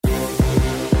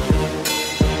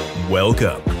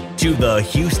Welcome to the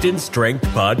Houston Strength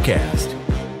Podcast.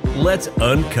 Let's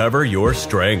uncover your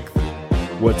strength.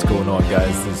 What's going on,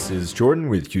 guys? This is Jordan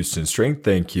with Houston Strength.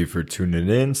 Thank you for tuning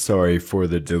in. Sorry for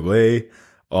the delay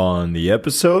on the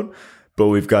episode, but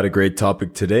we've got a great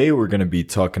topic today. We're going to be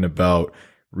talking about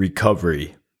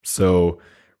recovery. So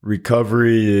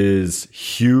recovery is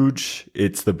huge.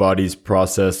 It's the body's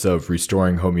process of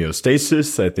restoring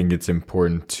homeostasis. I think it's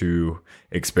important to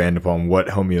expand upon what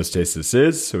homeostasis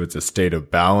is. So it's a state of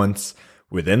balance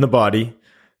within the body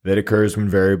that occurs when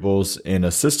variables in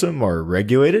a system are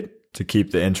regulated to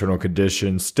keep the internal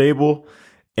conditions stable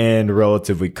and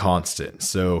relatively constant.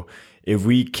 So if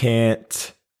we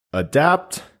can't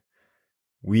adapt,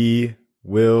 we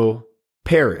will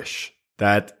perish.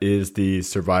 That is the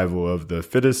survival of the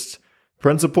fittest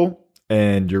principle,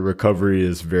 and your recovery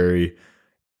is very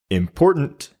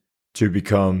important to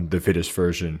become the fittest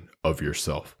version of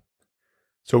yourself.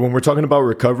 So when we're talking about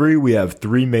recovery, we have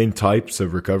three main types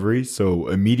of recovery. So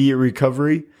immediate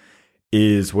recovery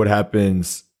is what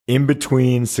happens in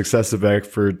between successive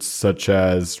efforts, such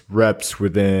as reps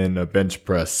within a bench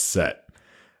press set.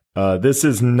 This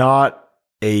is not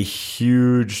a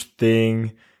huge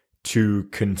thing to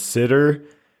consider,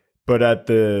 but at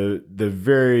the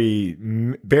very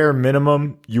bare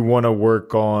minimum, you want to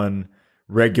work on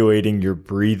regulating your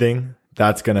breathing.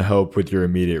 That's going to help with your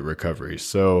immediate recovery.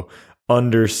 So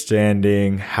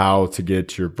understanding how to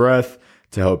get your breath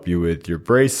to help you with your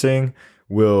bracing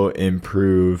will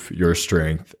improve your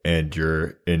strength and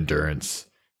your endurance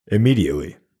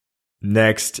immediately.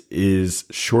 Next is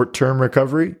short-term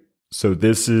recovery. So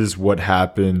this is what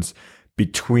happens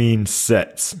between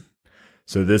sets.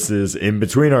 So this is in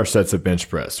between our sets of bench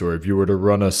press, or if you were to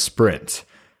run a sprint,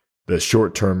 the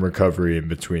short-term recovery in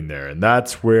between there. And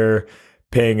that's where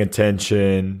paying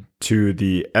attention to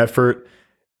the effort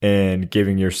and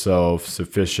giving yourself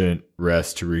sufficient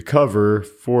rest to recover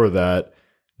for that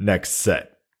next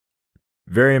set.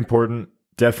 Very important,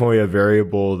 definitely a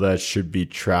variable that should be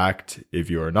tracked if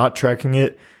you are not tracking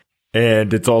it.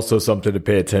 And it's also something to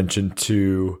pay attention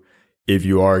to if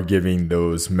you are giving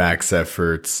those max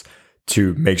efforts,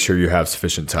 to make sure you have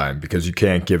sufficient time, because you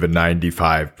can't give a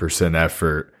 95%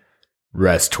 effort,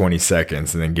 rest 20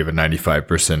 seconds, and then give a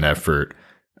 95% effort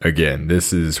again.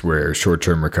 This is where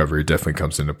short-term recovery definitely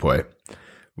comes into play.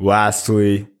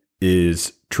 Lastly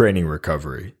is training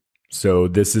recovery. So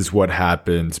this is what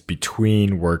happens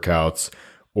between workouts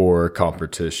or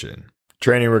competition.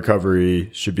 Training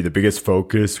recovery should be the biggest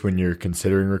focus when you're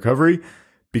considering recovery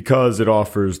because it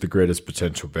offers the greatest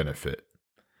potential benefit.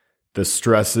 The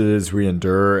stresses we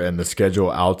endure and the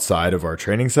schedule outside of our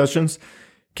training sessions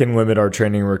can limit our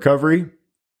training recovery.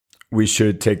 We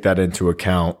should take that into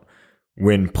account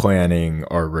when planning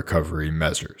our recovery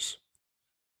measures.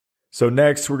 So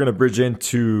next, we're going to bridge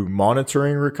into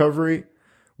monitoring recovery.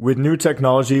 With new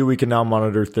technology, we can now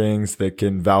monitor things that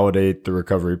can validate the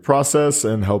recovery process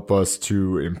and help us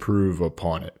to improve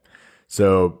upon it.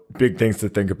 So big things to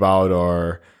think about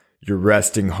are your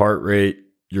resting heart rate,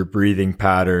 your breathing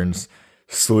patterns,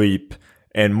 sleep,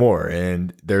 and more.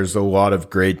 And there's a lot of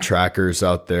great trackers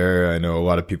out there. I know a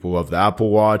lot of people love the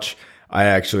Apple Watch. I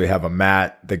actually have a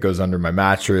mat that goes under my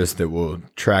mattress that will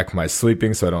track my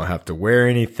sleeping so I don't have to wear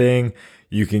anything.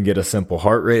 You can get a simple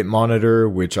heart rate monitor,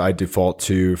 which I default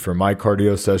to for my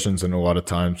cardio sessions and a lot of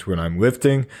times when I'm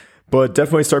lifting, but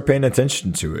definitely start paying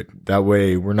attention to it. That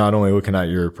way, we're not only looking at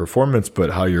your performance,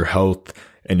 but how your health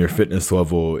and your fitness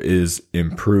level is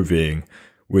improving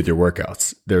with your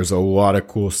workouts. There's a lot of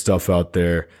cool stuff out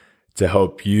there to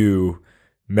help you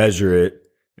measure it.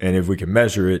 And if we can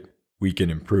measure it, we can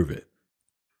improve it.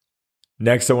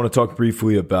 Next, I want to talk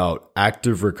briefly about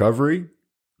active recovery.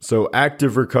 So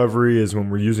active recovery is when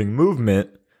we're using movement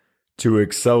to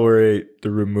accelerate the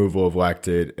removal of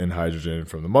lactate and hydrogen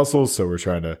from the muscles. So we're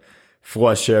trying to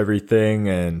flush everything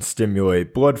and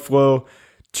stimulate blood flow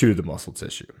to the muscle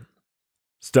tissue.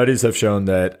 Studies have shown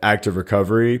that active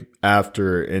recovery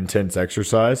after intense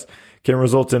exercise can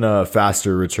result in a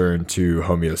faster return to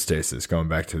homeostasis, going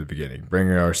back to the beginning,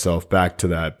 bringing ourselves back to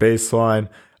that baseline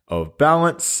of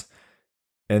balance.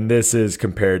 And this is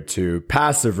compared to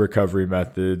passive recovery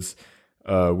methods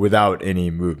without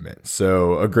any movement.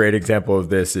 So a great example of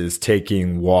this is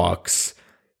taking walks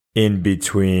in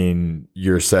between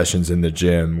your sessions in the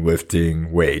gym,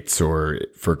 lifting weights or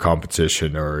for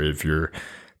competition, or if you're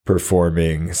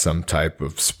performing some type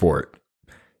of sport.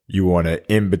 You want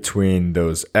to, in between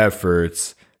those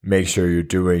efforts, make sure you're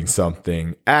doing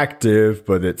something active,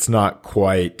 but it's not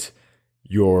quite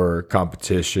your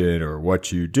competition or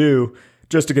what you do,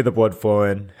 just to get the blood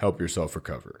flowing, help yourself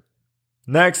recover.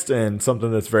 Next, and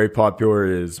something that's very popular,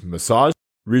 is massage.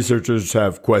 Researchers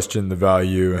have questioned the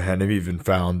value and have even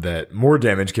found that more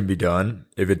damage can be done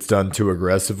if it's done too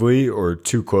aggressively or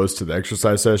too close to the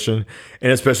exercise session.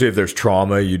 And especially if there's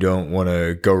trauma, you don't want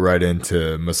to go right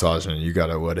into massaging. You got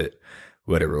to let it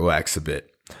relax a bit.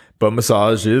 But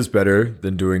massage is better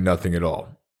than doing nothing at all.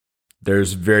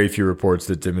 There's very few reports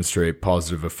that demonstrate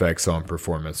positive effects on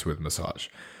performance with massage.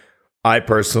 I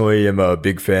personally am a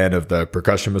big fan of the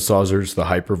percussion massagers, the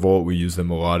Hypervolt. We use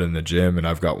them a lot in the gym, and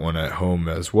I've got one at home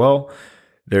as well.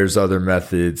 There's other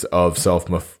methods of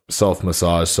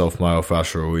self-massage,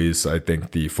 self-myofascial release. I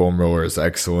think the foam roller is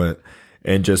excellent.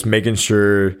 And just making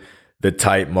sure the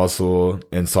tight muscle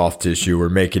and soft tissue, we're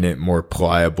making it more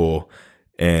pliable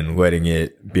and letting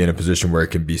it be in a position where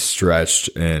it can be stretched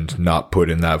and not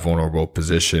put in that vulnerable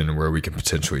position where we can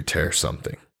potentially tear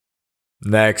something.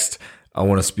 Next, I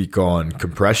want to speak on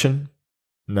compression.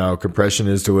 Now, compression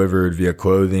is delivered via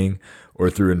clothing or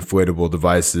through inflatable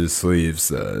devices, sleeves.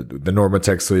 The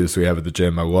Normatec sleeves we have at the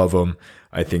gym, I love them.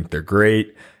 I think they're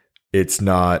great. It's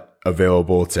not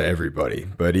available to everybody,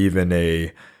 but even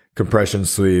a compression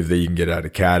sleeve that you can get at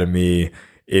Academy,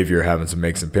 if you're having some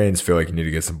aches and pains, feel like you need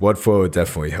to get some blood flow, it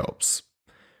definitely helps.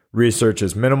 Research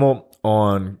is minimal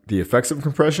on the effects of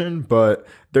compression, but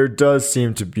there does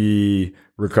seem to be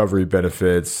recovery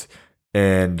benefits.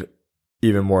 And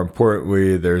even more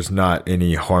importantly, there's not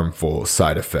any harmful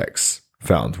side effects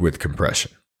found with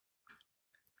compression.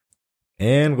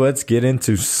 And let's get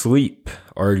into sleep,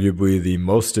 arguably the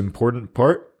most important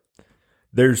part.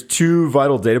 There's two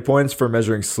vital data points for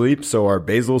measuring sleep. So our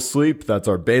basal sleep, that's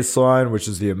our baseline, which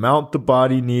is the amount the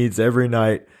body needs every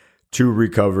night to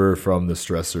recover from the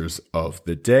stressors of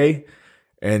the day.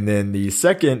 And then the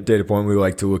second data point we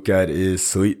like to look at is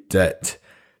sleep debt.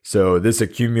 So this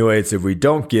accumulates if we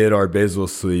don't get our basal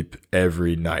sleep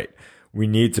every night. We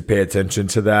need to pay attention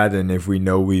to that. And if we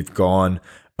know we've gone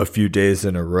a few days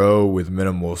in a row with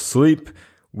minimal sleep,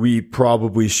 we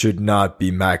probably should not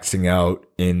be maxing out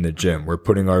in the gym. We're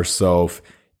putting ourselves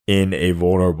in a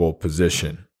vulnerable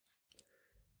position.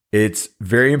 It's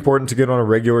very important to get on a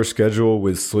regular schedule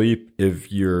with sleep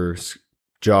if your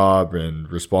job and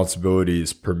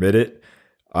responsibilities permit it.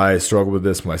 I struggle with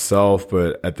this myself,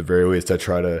 but at the very least, I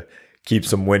try to keep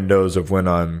some windows of when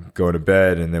I'm going to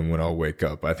bed and then when I'll wake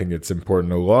up. I think it's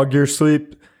important to log your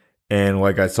sleep. And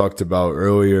like I talked about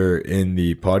earlier in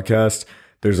the podcast,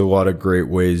 there's a lot of great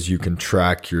ways you can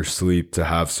track your sleep to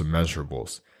have some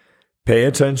measurables. Pay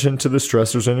attention to the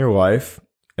stressors in your life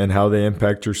and how they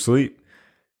impact your sleep.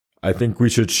 I think we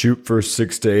should shoot for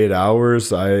 6 to 8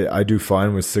 hours. I do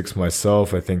fine with 6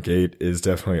 myself. I think 8 is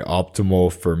definitely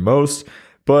optimal for most.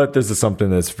 But this is something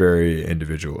that's very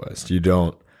individualized.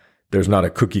 There's not a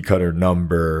cookie cutter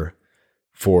number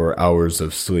for hours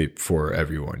of sleep for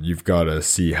everyone. You've got to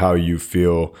see how you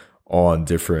feel on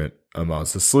different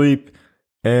amounts of sleep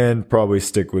and probably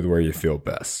stick with where you feel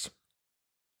best.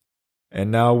 And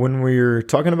now when we're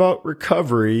talking about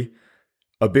recovery,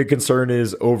 a big concern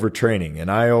is overtraining.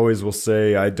 And I always will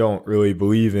say I don't really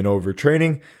believe in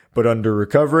overtraining, but under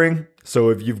recovering. So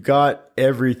if you've got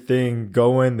everything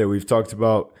going that we've talked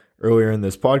about earlier in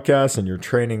this podcast and you're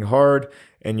training hard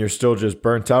and you're still just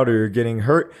burnt out or you're getting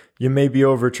hurt, you may be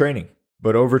overtraining.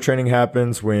 But overtraining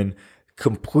happens when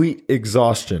complete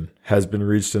exhaustion has been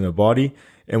reached in the body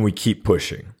and we keep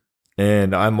pushing.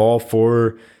 And I'm all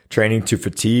for training to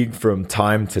fatigue from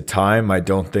time to time. I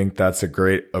don't think that's a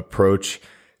great approach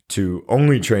to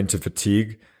only train to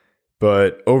fatigue,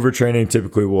 but overtraining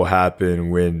typically will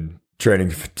happen when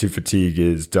training to fatigue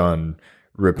is done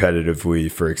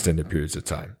repetitively for extended periods of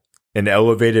time. An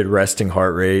elevated resting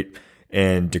heart rate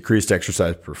and decreased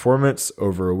exercise performance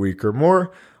over a week or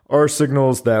more are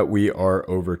signals that we are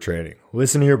overtraining.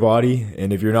 Listen to your body,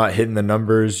 and if you're not hitting the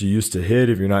numbers you used to hit,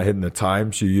 if you're not hitting the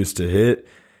times you used to hit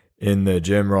in the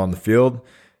gym or on the field,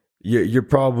 you're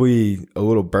probably a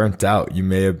little burnt out. You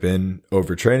may have been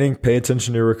overtraining. Pay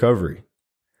attention to your recovery.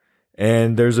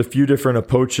 And there's a few different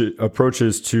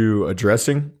approaches to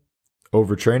addressing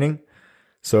overtraining.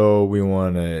 So we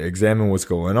want to examine what's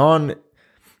going on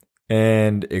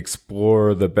and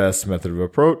explore the best method of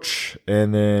approach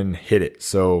and then hit it.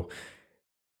 So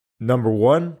number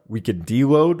one, we can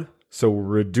deload. So we'll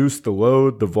reduce the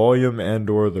load, the volume, and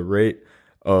or the rate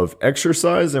of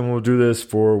exercise. And we'll do this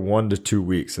for 1 to 2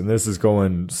 weeks. And this is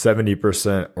going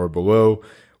 70% or below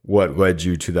what led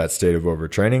you to that state of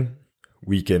overtraining.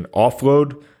 We can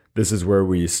offload. This is where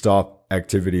we stop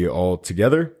activity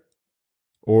altogether.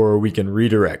 Or we can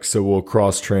redirect. So we'll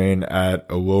cross train at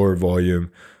a lower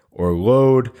volume or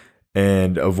load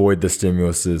and avoid the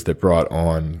stimuluses that brought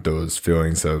on those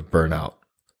feelings of burnout.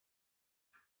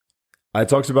 I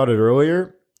talked about it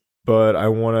earlier. but I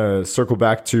want to circle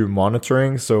back to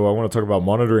monitoring. So I want to talk about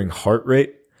monitoring heart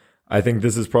rate. I think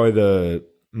this is probably the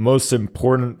most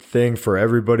important thing for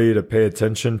everybody to pay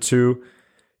attention to.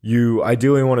 You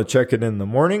ideally want to check it in the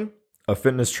morning, a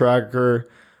fitness tracker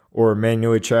or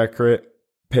manually track it.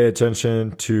 Pay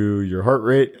attention to your heart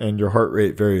rate and your heart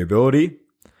rate variability,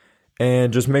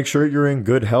 and just make sure you're in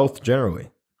good health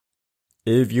generally.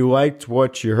 If you liked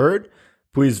what you heard,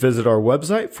 please visit our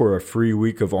website for a free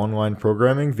week of online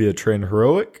programming via Train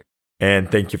Heroic.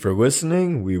 And thank you for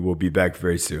listening. We will be back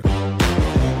very soon.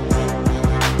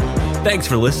 Thanks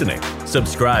for listening.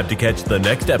 Subscribe to catch the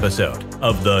next episode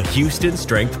of the Houston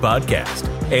Strength Podcast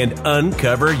and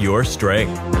uncover your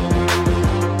strength.